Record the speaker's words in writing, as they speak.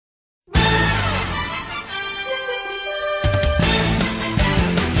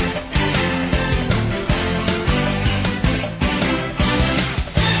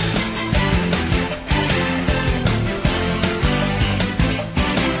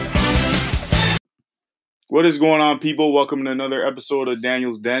What is going on, people? Welcome to another episode of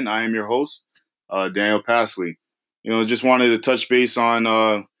Daniel's Den. I am your host, Daniel Pasley. Just wanted to touch base on,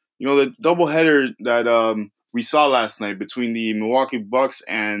 the doubleheader that we saw last night between the Milwaukee Bucks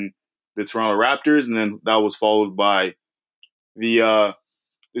and the Toronto Raptors, and then that was followed by the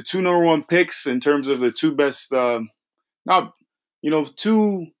two number one picks in terms of the two best, two most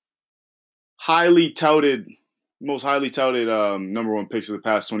highly touted number one picks of the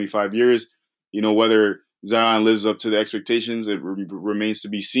past 25 years. Whether Zion lives up to the expectations, it remains to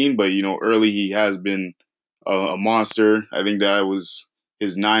be seen. But, early he has been a monster. I think that was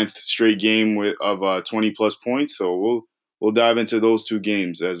his ninth straight game of 20-plus points. So we'll dive into those two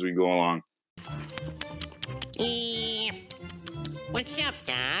games as we go along. What's up,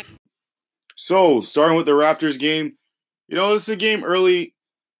 Doc? So, starting with the Raptors game, this is a game early.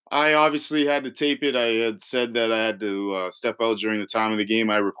 I obviously had to tape it. I had said that I had to step out during the time of the game.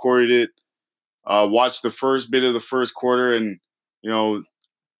 I recorded it. Watched the first bit of the first quarter, and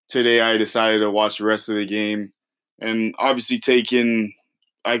today I decided to watch the rest of the game, and obviously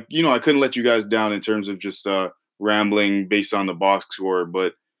I couldn't let you guys down in terms of just rambling based on the box score,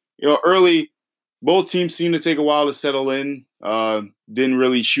 but early both teams seemed to take a while to settle in. Didn't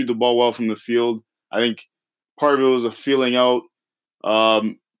really shoot the ball well from the field. I think part of it was a feeling out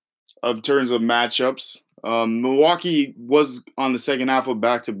of terms of matchups. Milwaukee was on the second half of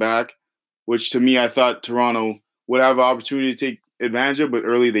back-to-back, which to me, I thought Toronto would have an opportunity to take advantage of, but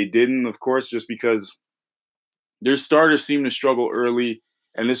early they didn't, of course, just because their starters seemed to struggle early,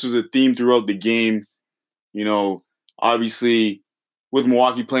 and this was a theme throughout the game. Obviously, with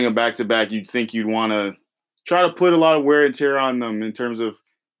Milwaukee playing a back-to-back, you'd think you'd want to try to put a lot of wear and tear on them in terms of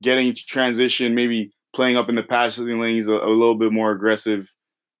getting transition, maybe playing up in the passing lanes a little bit more aggressively,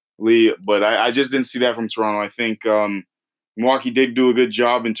 but I just didn't see that from Toronto. I think Milwaukee did do a good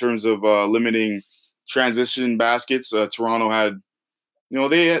job in terms of limiting transition baskets. Toronto had,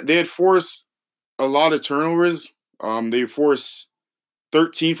 they had forced a lot of turnovers. They forced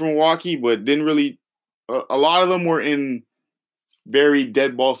 13 from Milwaukee, but didn't really. A lot of them were in very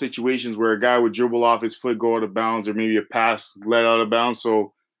dead ball situations where a guy would dribble off his foot, go out of bounds, or maybe a pass let out of bounds.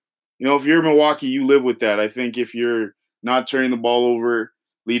 So, if you're Milwaukee, you live with that. I think if you're not turning the ball over,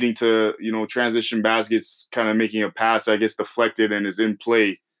 leading to, transition baskets, kind of making a pass that gets deflected and is in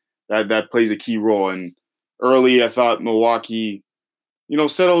play, that plays a key role. And early, I thought Milwaukee,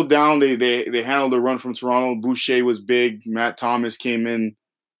 settled down. They handled the run from Toronto. Boucher was big. Matt Thomas came in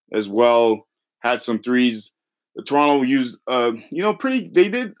as well, had some threes. Toronto used, they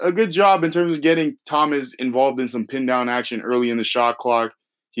did a good job in terms of getting Thomas involved in some pin down action early in the shot clock.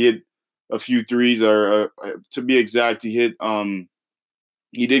 He hit a few threes, or to be exact,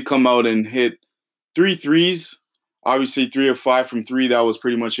 he did come out and hit 3 threes. Obviously, 3 of 5 from 3. That was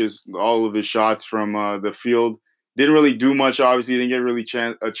pretty much all of his shots from the field. Didn't really do much. Obviously, didn't get really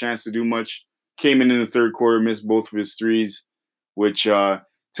a chance to do much. Came in the third quarter, missed both of his threes, which to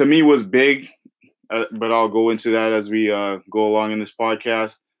me was big. But I'll go into that as we go along in this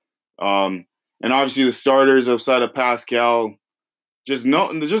podcast. And obviously, the starters outside of Pascal, just a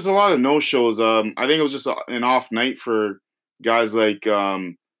lot of no-shows. I think it was just an off night for guys like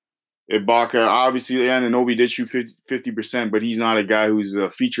Ibaka. Obviously, Anunoby did shoot 50%, but he's not a guy who's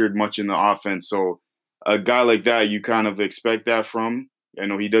featured much in the offense. So a guy like that, you kind of expect that from. I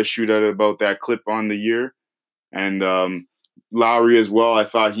know he does shoot at about that clip on the year. And Lowry as well, I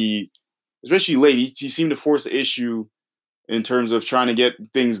thought especially late, he seemed to force the issue in terms of trying to get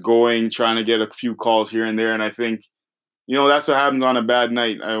things going, trying to get a few calls here and there. And I think, that's what happens on a bad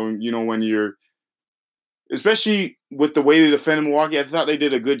night. When you're, especially with the way they defended Milwaukee, I thought they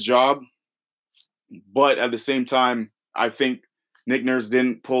did a good job. But at the same time, I think Nick Nurse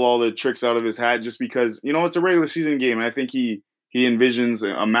didn't pull all the tricks out of his hat just because, it's a regular season game. And I think he envisions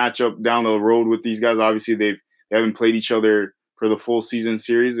a matchup down the road with these guys. Obviously, they haven't played each other for the full season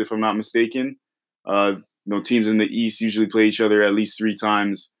series, if I'm not mistaken. Teams in the East usually play each other at least 3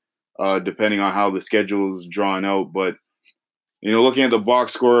 times, depending on how the schedule is drawn out. But, looking at the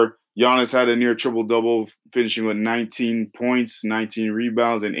box score, Giannis had a near triple-double, finishing with 19 points, 19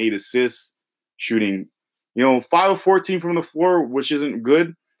 rebounds, and 8 assists, shooting, 5 of 14 from the floor, which isn't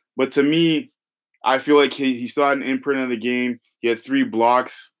good. But to me, I feel like he still had an imprint of the game. He had 3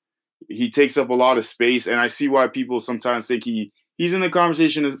 blocks. He takes up a lot of space, and I see why people sometimes think he's in the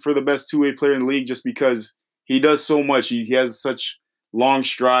conversation for the best two-way player in the league just because he does so much. He has such long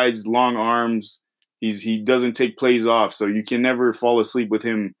strides, long arms. He doesn't take plays off, so you can never fall asleep with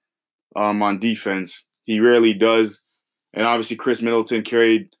him on defense. He rarely does. And obviously Chris Middleton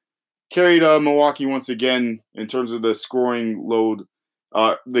carried Milwaukee once again in terms of the scoring load.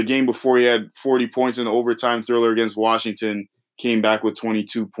 The game before he had 40 points in the overtime thriller against Washington, came back with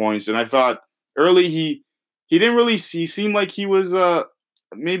 22 points. And I thought early he didn't really he seemed like he was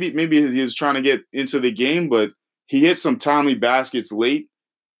maybe he was trying to get into the game, but he hit some timely baskets late.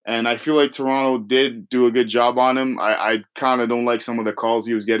 And I feel like Toronto did do a good job on him. I kind of don't like some of the calls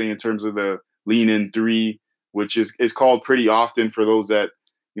he was getting in terms of the lean in three, which is called pretty often for those that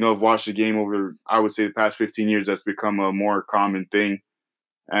have watched the game over, I would say, the past 15 years. That's become a more common thing.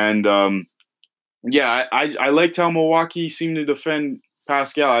 And yeah, I liked how Milwaukee seemed to defend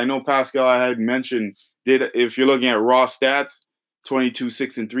Pascal. I know Pascal, I had mentioned, did, if you're looking at raw stats, 22,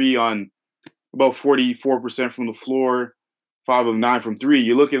 6, and 3 on about 44% from the floor, 5 of 9 from 3.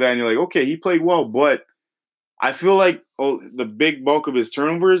 You look at that and you're like, okay, he played well, but I feel like the big bulk of his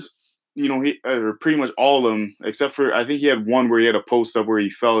turnovers, or pretty much all of them, except for I think he had one where he had a post up where he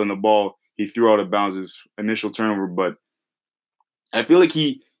fell in the ball, he threw out of bounds, his initial turnover. But I feel like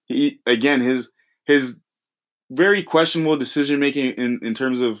he again, his very questionable decision making in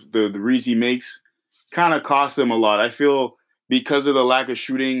terms of the reads he makes kind of costs him a lot. I feel because of the lack of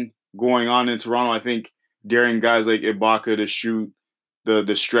shooting going on in Toronto, I think daring guys like Ibaka to shoot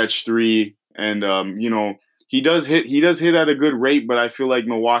the stretch three, and he does hit at a good rate, but I feel like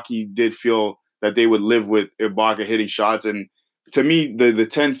Milwaukee did feel that they would live with Ibaka hitting shots. And to me, the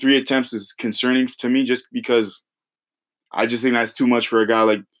 10 3 attempts is concerning to me, just because I just think that's too much for a guy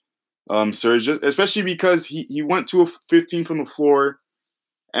like Serge, especially because he went to a 15 from the floor.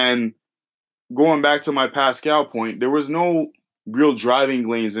 And going back to my Pascal point, there was no real driving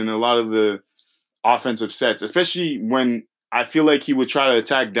lanes in a lot of the offensive sets, especially when I feel like he would try to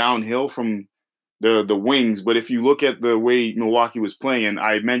attack downhill from the wings. But if you look at the way Milwaukee was playing, and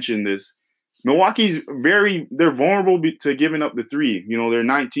I mentioned this, they're vulnerable to giving up the three. They're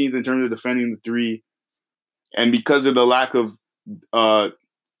 19th in terms of defending the three. And because of the lack of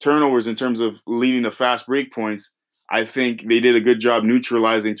turnovers in terms of leading to fast break points, I think they did a good job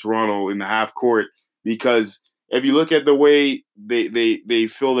neutralizing Toronto in the half court. Because if you look at the way they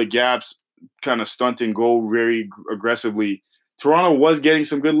fill the gaps, kind of stunt and go very aggressively, Toronto was getting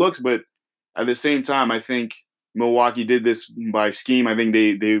some good looks, but at the same time, I think Milwaukee did this by scheme. I think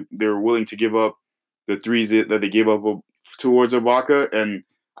they're willing to give up the threes that they gave up towards Ibaka, and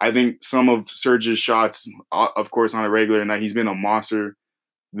I think some of Serge's shots, of course, on a regular night, he's been a monster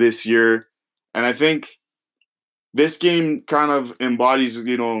this year. And I think this game kind of embodies,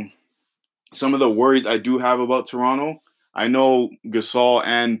 some of the worries I do have about Toronto. I know Gasol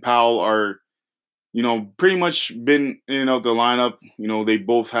and Powell are, pretty much been in and out the lineup. They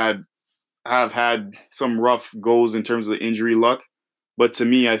both have had some rough goes in terms of the injury luck. But to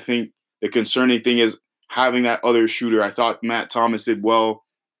me, I think the concerning thing is having that other shooter. I thought Matt Thomas did well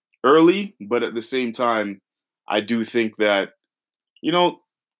early, but at the same time, I do think that,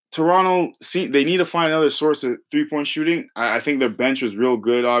 Toronto, they need to find another source of 3-point shooting. I think their bench was real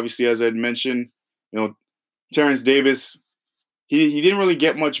good, obviously, as I'd mentioned. Terrence Davis, he didn't really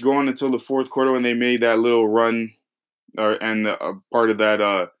get much going until the fourth quarter when they made that little run, and part of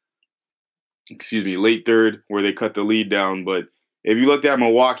that, late third where they cut the lead down. But if you looked at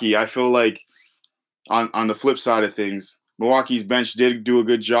Milwaukee, I feel like on the flip side of things, Milwaukee's bench did do a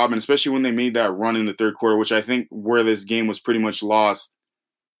good job, and especially when they made that run in the third quarter, which I think where this game was pretty much lost,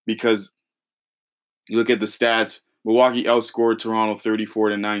 because you look at the stats, Milwaukee outscored Toronto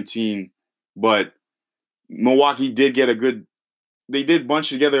 34-19, but Milwaukee did get they did bunch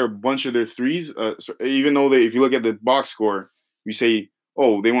together a bunch of their threes. So even though if you look at the box score, you say,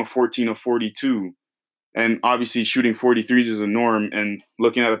 oh, they went 14 of 42. And obviously shooting 43s is a norm. And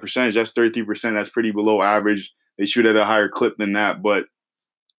looking at the percentage, that's 33%. That's pretty below average. They shoot at a higher clip than that. But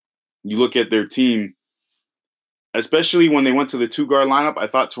you look at their team, especially when they went to the two-guard lineup, I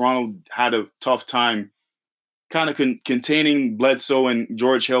thought Toronto had a tough time kind of containing Bledsoe and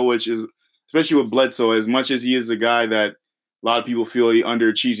George Hill, which is, especially with Bledsoe, as much as he is a guy that a lot of people feel he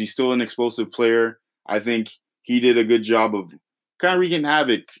underachieves, he's still an explosive player. I think he did a good job of kind of wreaking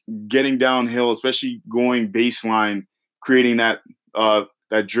havoc, getting downhill, especially going baseline, creating that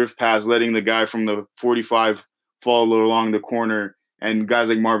drift pass, letting the guy from the 45 fall along the corner, and guys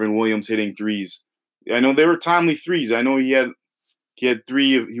like Marvin Williams hitting threes. I know they were timely threes. I know he went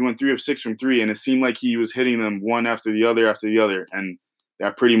 3 of 6 from 3, and it seemed like he was hitting them one after the other. And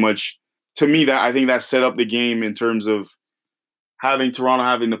that pretty much, to me, that I think that set up the game in terms of having Toronto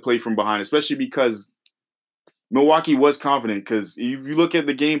having to play from behind, especially because Milwaukee was confident. Because if you look at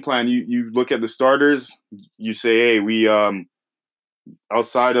the game plan, you look at the starters, you say, hey, we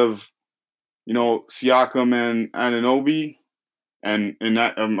outside of Siakam and Anunoby, and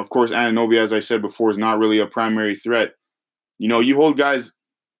that of course Anunoby, as I said before, is not really a primary threat. You hold guys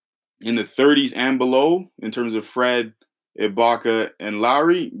in the 30s and below in terms of Fred, Ibaka, and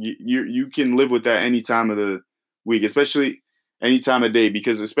Lowry, you can live with that any time of the week, especially any time of day,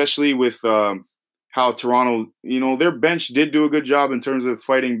 because especially with how Toronto, their bench did do a good job in terms of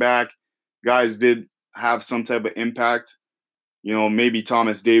fighting back. Guys did have some type of impact. Maybe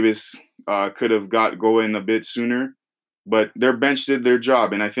Thomas Davis could have got going a bit sooner, but their bench did their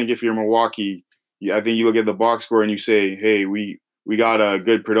job. And I think if you're Milwaukee, I think you look at the box score and you say, hey, we got a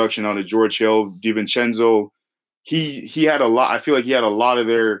good production out of George Hill, DiVincenzo. He had a lot. I feel like he had a lot of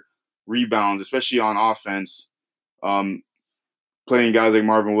their rebounds, especially on offense. Playing guys like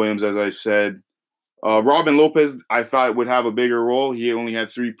Marvin Williams, as I've said. Robin Lopez, I thought would have a bigger role. He only had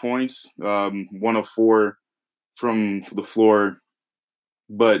 3 points, 1 of 4 from the floor.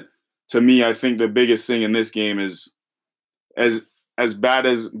 But to me, I think the biggest thing in this game is as bad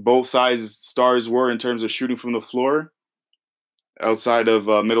as both sides stars were in terms of shooting from the floor, outside of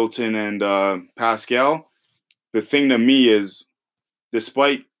Middleton and Pascal. The thing to me is,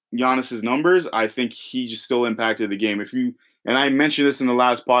 despite Giannis's numbers, I think he just still impacted the game. And I mentioned this in the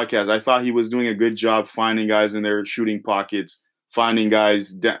last podcast, I thought he was doing a good job finding guys in their shooting pockets, finding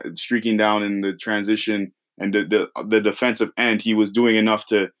guys streaking down in the transition and the defensive end. He was doing enough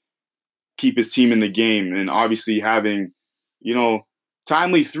to keep his team in the game, and obviously having,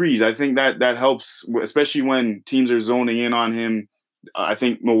 timely threes. I think that helps, especially when teams are zoning in on him. I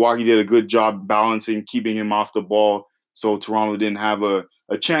think Milwaukee did a good job balancing, keeping him off the ball, so Toronto didn't have a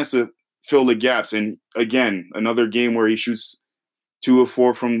chance to fill the gaps. And again, another game where he shoots 2 of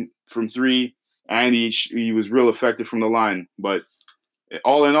 4 from 3, and he was real effective from the line. But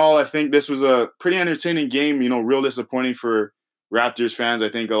all in all, I think this was a pretty entertaining game. Real disappointing for Raptors fans. I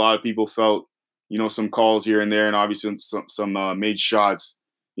think a lot of people felt, some calls here and there, and obviously some made shots.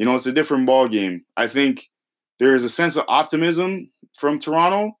 It's a different ball game. I think there is a sense of optimism from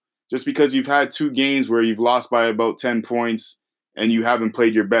Toronto, just because you've had 2 games where you've lost by about 10 points and you haven't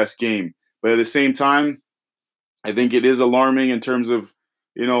played your best game. But at the same time, I think it is alarming in terms of,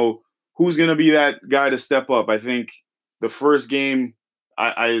 who's going to be that guy to step up. I think the first game,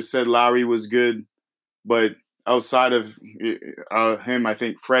 I said Lowry was good, but outside of him, I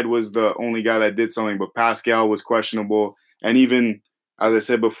think Fred was the only guy that did something, but Pascal was questionable. And even, as I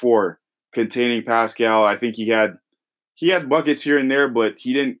said before, containing Pascal, I think he had buckets here and there, but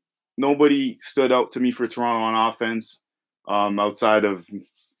nobody stood out to me for Toronto on offense, outside of,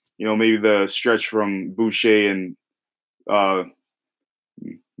 maybe the stretch from Boucher and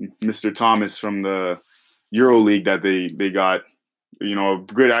Mr. Thomas from the EuroLeague that they got. A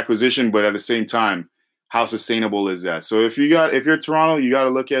good acquisition, but at the same time, how sustainable is that? So if you're Toronto, you got to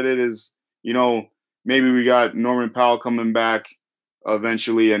look at it as, maybe we got Norman Powell coming back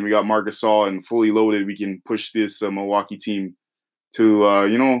eventually, and we got Marc Gasol, and fully loaded, we can push this Milwaukee team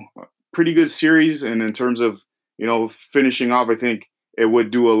to pretty good series. And in terms of finishing off, I think it would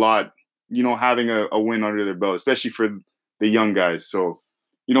do a lot, having a win under their belt, especially for the young guys. So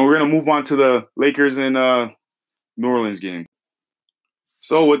we're gonna move on to the Lakers and New Orleans game.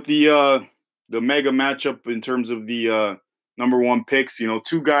 So with the mega matchup in terms of the number 1 picks,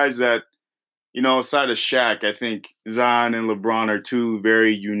 2 guys that, aside of Shaq, I think Zion and LeBron are 2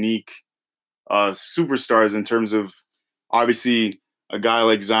 very unique superstars in terms of, obviously, a guy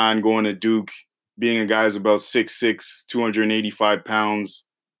like Zion going to Duke, being a guy who's about 6'6", 285 pounds,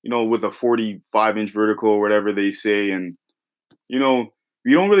 with a 45-inch vertical or whatever they say. And, you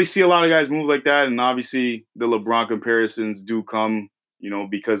don't really see a lot of guys move like that. And obviously the LeBron comparisons do come,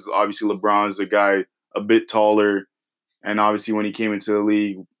 because obviously LeBron is a guy a bit taller. And obviously when he came into the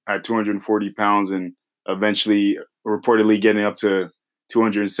league at 240 pounds and eventually reportedly getting up to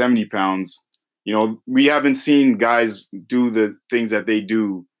 270 pounds, we haven't seen guys do the things that they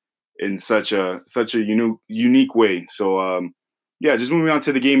do in such a unique way. So, just moving on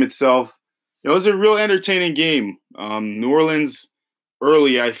to the game itself, it was a real entertaining game. New Orleans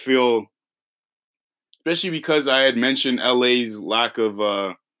early, I feel, especially because I had mentioned LA's lack of,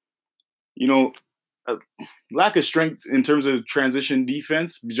 lack of strength in terms of transition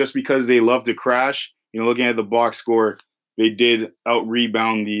defense, just because they love to crash. Looking at the box score, they did out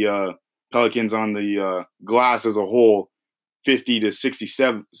rebound the Pelicans on the glass as a whole, 50 to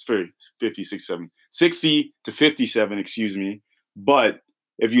 57, 60 to 57, excuse me. But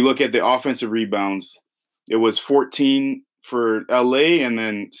if you look at the offensive rebounds, it was 14 for LA and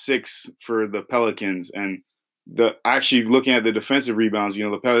then 6 for the Pelicans. And actually looking at the defensive rebounds,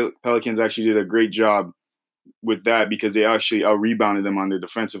 the Pelicans actually did a great job with that, because they actually out rebounded them on the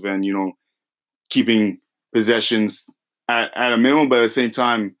defensive end, keeping possessions at a minimum, but at the same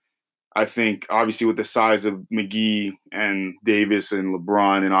time, I think obviously with the size of McGee and Davis and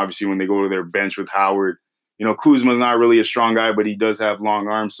LeBron, and obviously when they go to their bench with Howard, Kuzma's not really a strong guy, but he does have long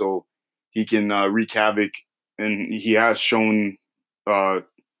arms, so he can wreak havoc, and he has shown uh,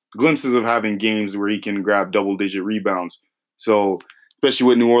 glimpses of having games where he can grab double-digit rebounds. So especially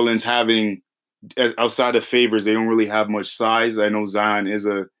with New Orleans having outside of Favors, they don't really have much size. I know Zion is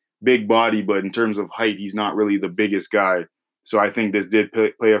a big body, but in terms of height, he's not really the biggest guy. So I think this did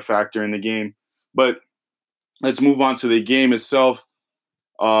play a factor in the game. But let's move on to the game itself.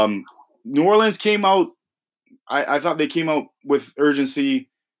 New Orleans came out. I thought they came out with urgency.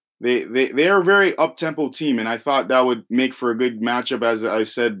 They are a very up tempo team, and I thought that would make for a good matchup, as I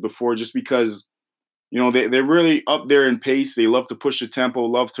said before, just because they're really up there in pace. They love to push the tempo,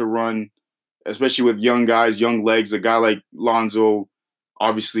 love to run, especially with young guys, young legs. A guy like Lonzo,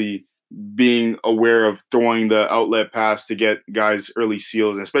 obviously being aware of throwing the outlet pass to get guys early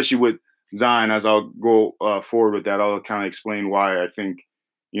seals, especially with Zion. As I'll go forward with that, I'll kind of explain why I think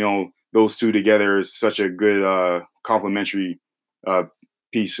those two together is such a good complementary uh,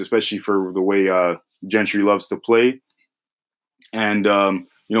 piece, especially for the way Gentry loves to play. And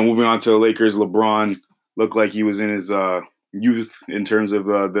moving on to the Lakers, LeBron looked like he was in his youth in terms of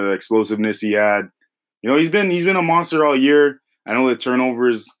the explosiveness he had. He's been a monster all year. I know the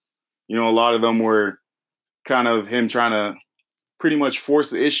turnovers, a lot of them were kind of him trying to pretty much force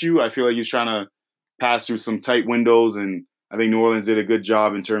the issue. I feel like he was trying to pass through some tight windows, and I think New Orleans did a good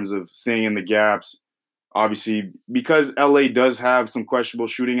job in terms of staying in the gaps. Obviously, because LA does have some questionable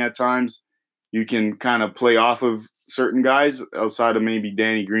shooting at times, you can kind of play off of certain guys outside of maybe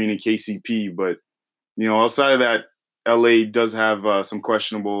Danny Green and KCP. But, outside of that, LA does have some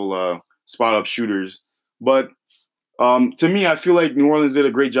questionable spot up shooters. But to me, I feel like New Orleans did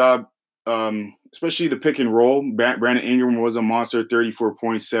a great job, especially the pick and roll. Brandon Ingram was a monster,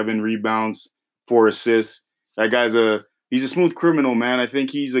 34.7 rebounds, 4 assists. That he's a smooth criminal, man. I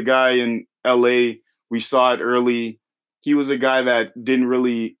think he's a guy in LA. We saw it early. He was a guy that didn't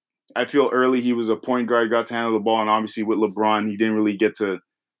really, I feel early he was a point guard, got to handle the ball, and obviously with LeBron, he didn't really get to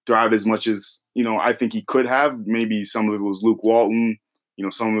drive as much as, I think he could have. Maybe some of it was Luke Walton,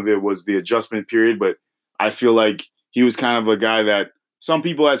 some of it was the adjustment period, but I feel like he was kind of a guy that some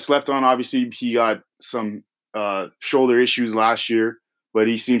people had slept on. Obviously, he got some shoulder issues last year, but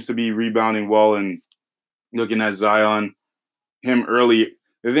he seems to be rebounding well. And looking at Zion, him early,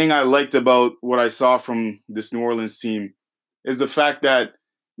 the thing I liked about what I saw from this New Orleans team is the fact that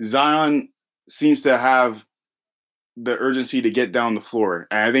Zion seems to have the urgency to get down the floor.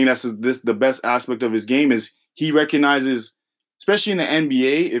 And I think the best aspect of his game is he recognizes, especially in the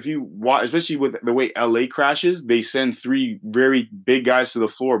NBA, if you watch, especially with the way LA crashes, they send 3 very big guys to the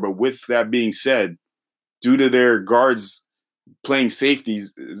floor. But with that being said, due to their guards playing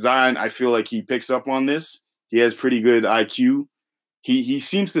safeties, Zion, I feel like he picks up on this. He has pretty good IQ. He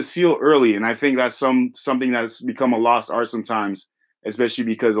seems to seal early, and I think that's something that's become a lost art sometimes, especially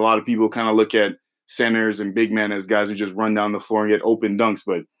because a lot of people kind of look at centers and big men as guys who just run down the floor and get open dunks.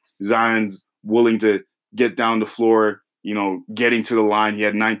 But Zion's willing to get down the floor, getting to the line. He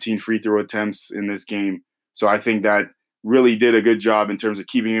had 19 free throw attempts in this game. So I think that really did a good job in terms of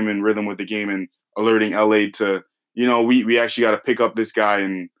keeping him in rhythm with the game and alerting LA to, we actually got to pick up this guy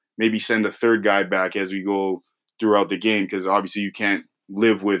and maybe send a third guy back as we go throughout the game, because obviously you can't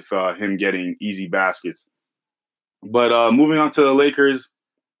live with him getting easy baskets. But moving on to the Lakers,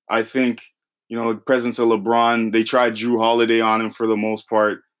 I think, the presence of LeBron, they tried Drew Holiday on him for the most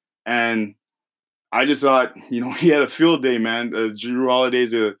part. And I just thought, he had a field day, man. Drew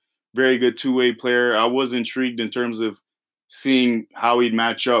Holiday's a very good two-way player. I was intrigued in terms of seeing how he'd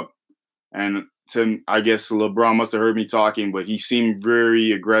match up. And I guess LeBron must have heard me talking, but he seemed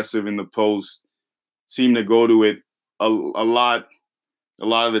very aggressive in the post, seemed to go to it a lot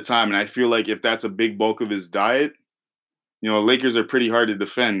of the time. And I feel like if that's a big bulk of his diet, Lakers are pretty hard to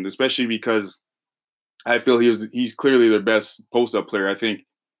defend, especially because I feel he's clearly their best post-up player. I think,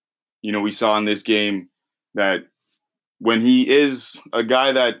 we saw in this game that when he is a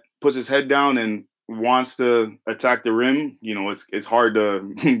guy that puts his head down and wants to attack the rim, it's hard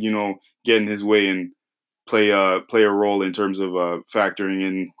to, get in his way and play a role in terms of factoring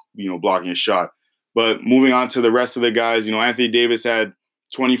in, blocking a shot. But moving on to the rest of the guys, Anthony Davis had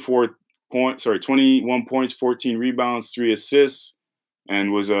 21 points, 14 rebounds, 3 assists,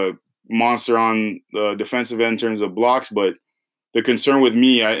 and was a monster on the defensive end in terms of blocks. But the concern with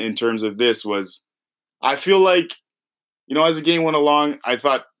me in terms of this was, I feel like, as the game went along, I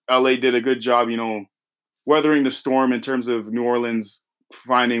thought LA did a good job, weathering the storm in terms of New Orleans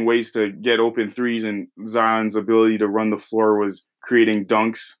finding ways to get open threes, and Zion's ability to run the floor was creating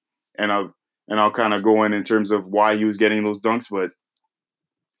dunks. and I'll kind of go in terms of why he was getting those dunks. But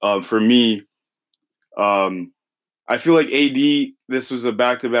for me, um, I feel like AD, this was a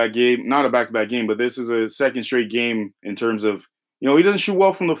back-to-back game, not a back-to-back game, but this is a second straight game in terms of, he doesn't shoot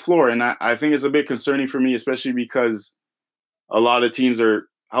well from the floor. And I think it's a bit concerning for me, especially because a lot of teams are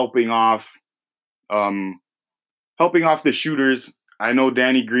um, helping off the shooters. I know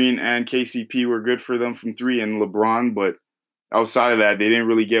Danny Green and KCP were good for them from three and LeBron, but outside of that, they didn't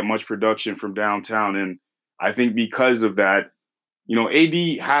really get much production from downtown. And I think because of that,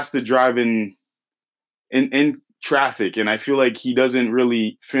 AD has to drive in traffic, and I feel like he doesn't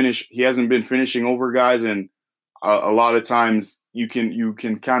really finish. He hasn't been finishing over guys, and a lot of times you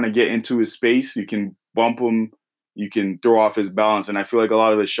can kind of get into his space. You can bump him. You can throw off his balance, and I feel like a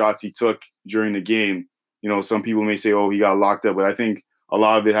lot of the shots he took during the game. Some people may say, "Oh, he got locked up," but I think a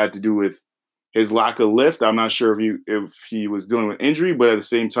lot of it had to do with his lack of lift. I'm not sure if he was dealing with injury, but at the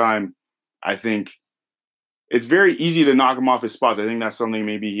same time, I think it's very easy to knock him off his spots. I think that's something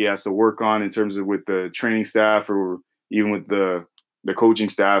maybe he has to work on in terms of with the training staff or even with the coaching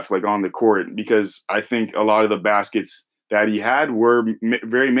staff, like on the court, because I think a lot of the baskets that he had were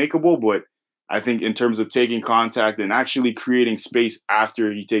very makeable, but I think in terms of taking contact and actually creating space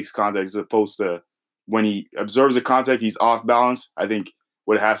after he takes contact, as opposed to when he absorbs the contact, he's off balance. I think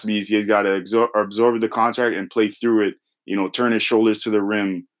what it has to be is he's got to absorb the contact and play through it. Turn his shoulders to the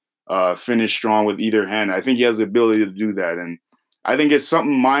rim, finish strong with either hand. I think he has the ability to do that, and I think it's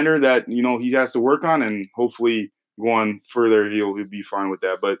something minor that he has to work on, and hopefully going further he'll be fine with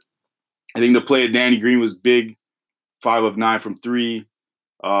that. But I think the play of Danny Green was big, 5 of 9 from three,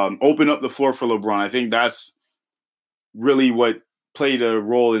 open up the floor for LeBron. I think that's really what played a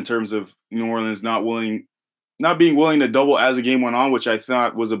role in terms of New Orleans not being willing to double as the game went on, which I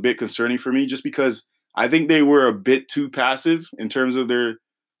thought was a bit concerning for me, just because I think they were a bit too passive in terms of their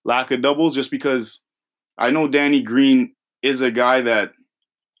lack of doubles, just because I know Danny Green is a guy that,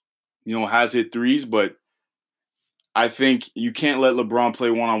 has hit threes, but I think you can't let LeBron play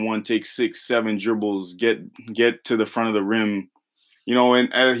one-on-one, take 6, 7 dribbles, get to the front of the rim,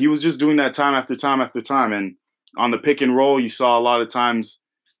 and he was just doing that time after time after time. And on the pick and roll, you saw a lot of times,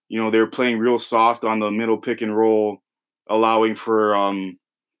 they were playing real soft on the middle pick and roll, allowing for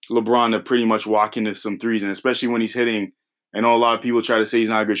LeBron to pretty much walk into some threes. And especially when he's hitting, I know a lot of people try to say he's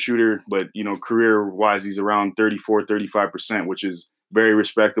not a good shooter, but, career-wise, he's around 34, 35%, which is very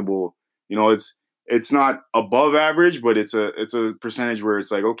respectable. It's not above average, but it's a percentage where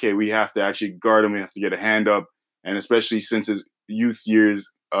it's like, okay, we have to actually guard him. We have to get a hand up. And especially since his youth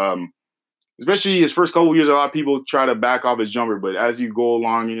years, especially his first couple of years, a lot of people try to back off his jumper. But as you go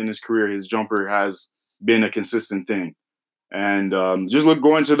along in his career, his jumper has been a consistent thing. And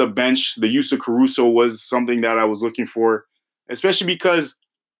going to the bench, the use of Caruso was something that I was looking for, especially because,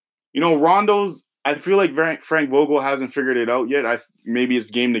 Rondo's, I feel like Frank Vogel hasn't figured it out yet. Maybe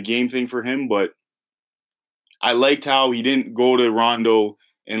it's game-to-game thing for him, but I liked how he didn't go to Rondo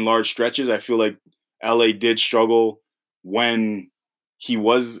in large stretches. I feel like LA did struggle when he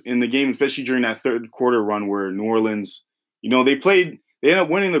was in the game, especially during that third quarter run where New Orleans, they ended up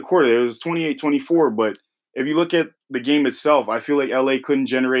winning the quarter. It was 28-24, but if you look at the game itself, I feel like LA couldn't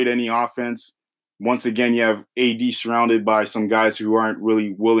generate any offense. Once again, you have AD surrounded by some guys who aren't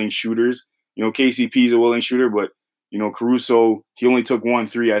really willing shooters. KCP is a willing shooter, but Caruso, he only took 1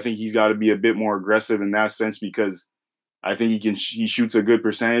 3. I think he's got to be a bit more aggressive in that sense, because I think he shoots a good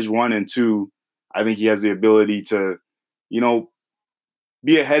percentage, 1, and 2. I think he has the ability to,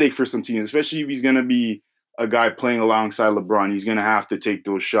 be a headache for some teams, especially if he's going to be a guy playing alongside LeBron. He's going to have to take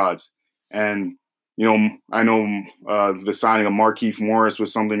those shots. And, I know the signing of Markieff Morris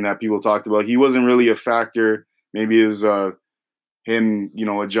was something that people talked about. He wasn't really a factor. Maybe it was him,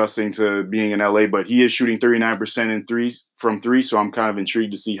 adjusting to being in LA, but he is shooting 39% from three. So I'm kind of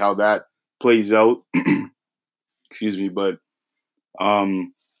intrigued to see how that plays out. Excuse me. But,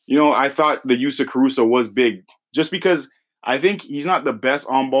 I thought the use of Caruso was big just because I think he's not the best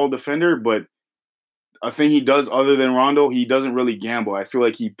on-ball defender, but a thing he does other than Rondo, he doesn't really gamble. I feel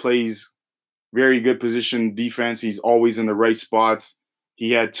like he plays very good position defense. He's always in the right spots.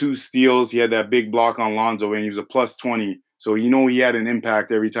 He had 2 steals. He had that big block on Lonzo, and he was a plus 20. So, he had an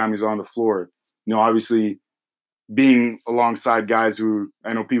impact every time he's on the floor. Obviously, being alongside guys who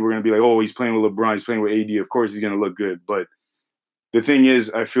I know people are going to be like, oh, he's playing with LeBron, he's playing with AD. Of course, he's going to look good. But the thing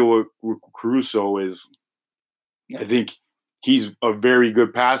is, I feel with Caruso is I think he's a very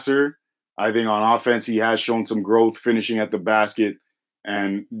good passer. I think on offense, he has shown some growth finishing at the basket.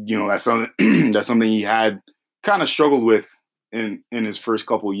 And, that's something that's something he had kind of struggled with in his first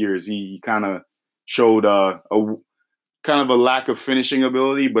couple of years. He kind of showed kind of a lack of finishing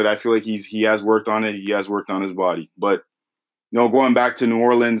ability, but I feel like he has worked on it. He has worked on his body. But going back to New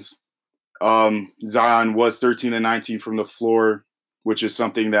Orleans, Zion was 13 and 19 from the floor, which is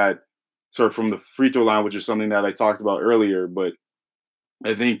something that, sorry, from the free throw line, which is something that I talked about earlier. But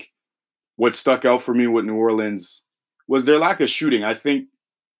I think what stuck out for me with New Orleans was their lack of shooting. I think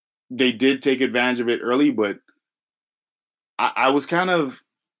they did take advantage of it early, but I was kind of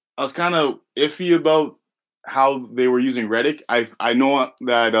iffy about how they were using Redick. I know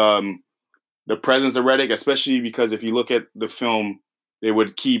that the presence of Redick, especially because if you look at the film, they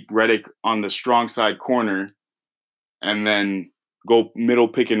would keep Redick on the strong side corner and then go middle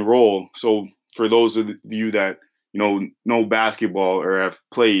pick and roll. So for those of you that know basketball or have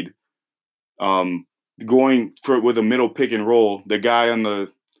played, going with a middle pick and roll, the guy on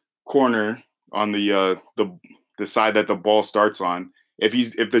the corner on the side that the ball starts on, if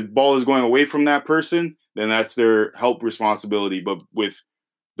the ball is going away from that person, then that's their help responsibility. But with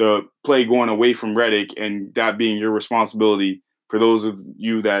the play going away from Redick and that being your responsibility, for those of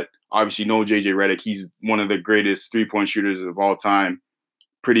you that obviously know JJ Redick, he's one of the greatest 3-point shooters of all time.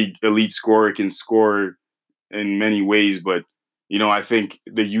 Pretty elite scorer, can score in many ways, but I think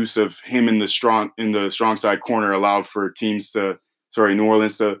the use of him in the strong side corner allowed for New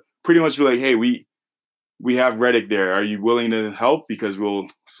Orleans to pretty much be like, hey, we have Redick there. Are you willing to help? Because we'll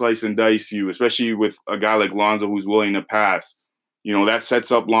slice and dice you, especially with a guy like Lonzo who's willing to pass. That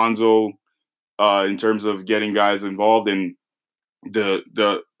sets up Lonzo in terms of getting guys involved, and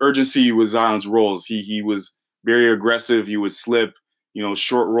the urgency with Zion's rolls. He was very aggressive. He would slip,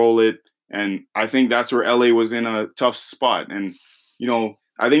 short roll it, and I think that's where LA was in a tough spot. And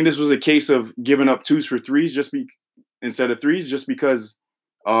I think this was a case of giving up twos for threes instead of threes, just because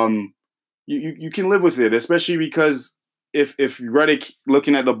you can live with it, especially because if Redick,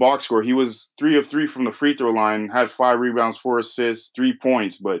 looking at the box score, he was 3 of 3 from the free throw line, had 5 rebounds, 4 assists, 3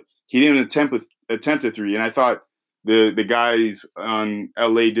 points, but he didn't attempt a three. And I thought the guys on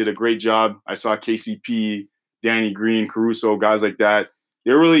LA did a great job. I saw KCP, Danny Green, Caruso, guys like that.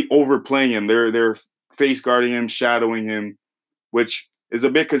 They're really overplaying him. They're face guarding him, shadowing him, which is a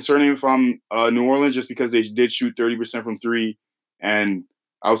bit concerning from New Orleans, just because they did shoot 30% from 3, and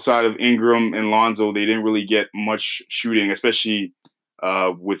outside of Ingram and Lonzo, they didn't really get much shooting, especially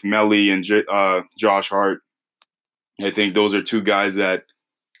with Melly and Josh Hart. I think those are two guys that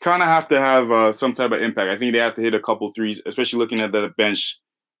kind of have to have some type of impact. I think they have to hit a couple threes, especially looking at the bench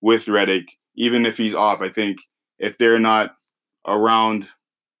with Redick. Even if he's off, I think if they're not around,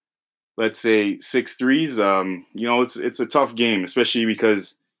 let's say 6 threes, it's a tough game, especially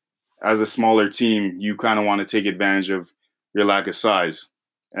because as a smaller team, you kind of want to take advantage of your lack of size.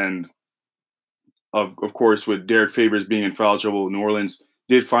 And of course, with Derek Favors being in foul trouble, New Orleans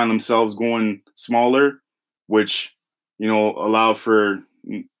did find themselves going smaller, which allowed for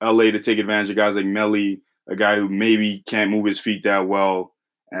LA to take advantage of guys like Melly, a guy who maybe can't move his feet that well,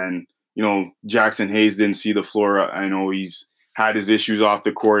 and Jackson Hayes didn't see the floor. I know he's had his issues off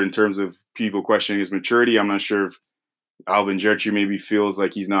the court in terms of people questioning his maturity. I'm not sure if Alvin Gentry maybe feels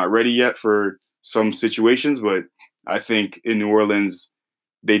like he's not ready yet for some situations, but I think in New Orleans,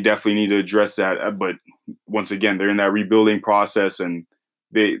 they definitely need to address that. But once again, they're in that rebuilding process, and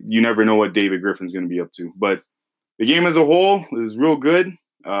you never know what David Griffin's going to be up to. But the game as a whole is real good.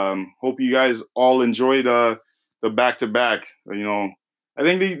 Hope you guys all enjoyed the back-to-back. I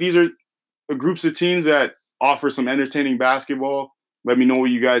think these are groups of teams that offer some entertaining basketball. Let me know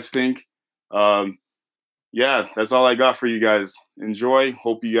what you guys think. Yeah, that's all I got for you guys. Enjoy.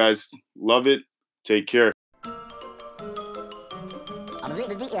 Hope you guys love it. Take care.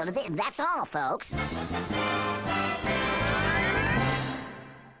 That's all, folks.